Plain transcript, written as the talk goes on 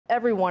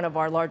every one of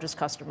our largest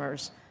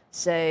customers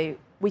say,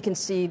 we can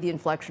see the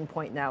inflection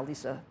point now,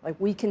 Lisa. Like,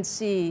 we can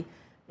see,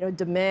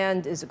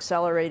 demand is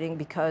accelerating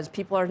because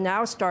people are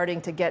now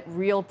starting to get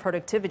real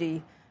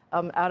productivity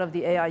out of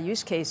the AI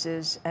use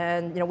cases.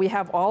 And, we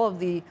have all of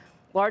the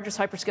largest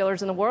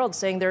hyperscalers in the world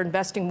saying they're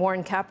investing more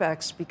in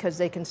CapEx because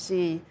they can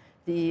see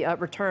the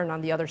return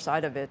on the other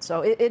side of it.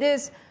 So it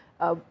is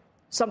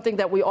something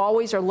that we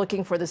always are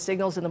looking for the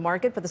signals in the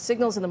market. But the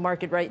signals in the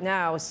market right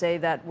now say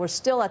that we're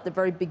still at the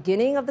very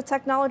beginning of the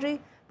technology,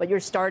 but you're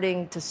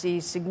starting to see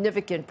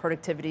significant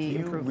productivity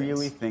improvements. Do you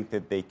really think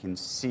that they can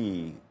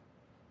see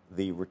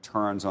the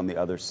returns on the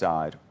other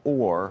side?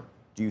 Or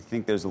do you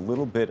think there's a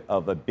little bit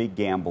of a big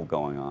gamble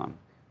going on,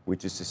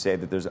 which is to say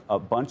that there's a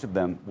bunch of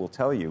them will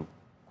tell you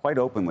quite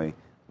openly,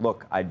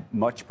 look, I'd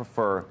much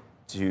prefer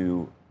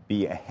to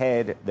be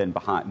ahead than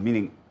behind,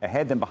 meaning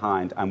ahead than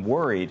behind. I'm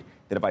worried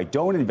that if I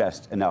don't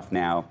invest enough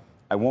now,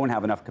 I won't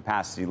have enough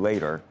capacity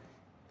later,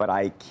 but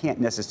I can't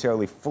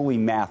necessarily fully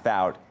math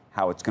out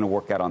how it's going to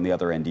work out on the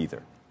other end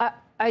either.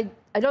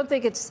 I don't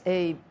think it's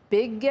a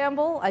big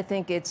gamble. I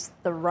think it's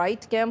the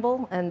right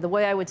gamble. And the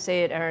way I would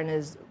say it, Aaron,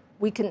 is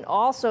we can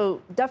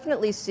also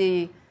definitely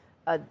see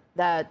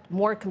that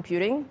more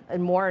computing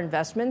and more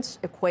investments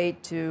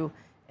equate to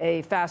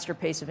a faster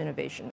pace of innovation.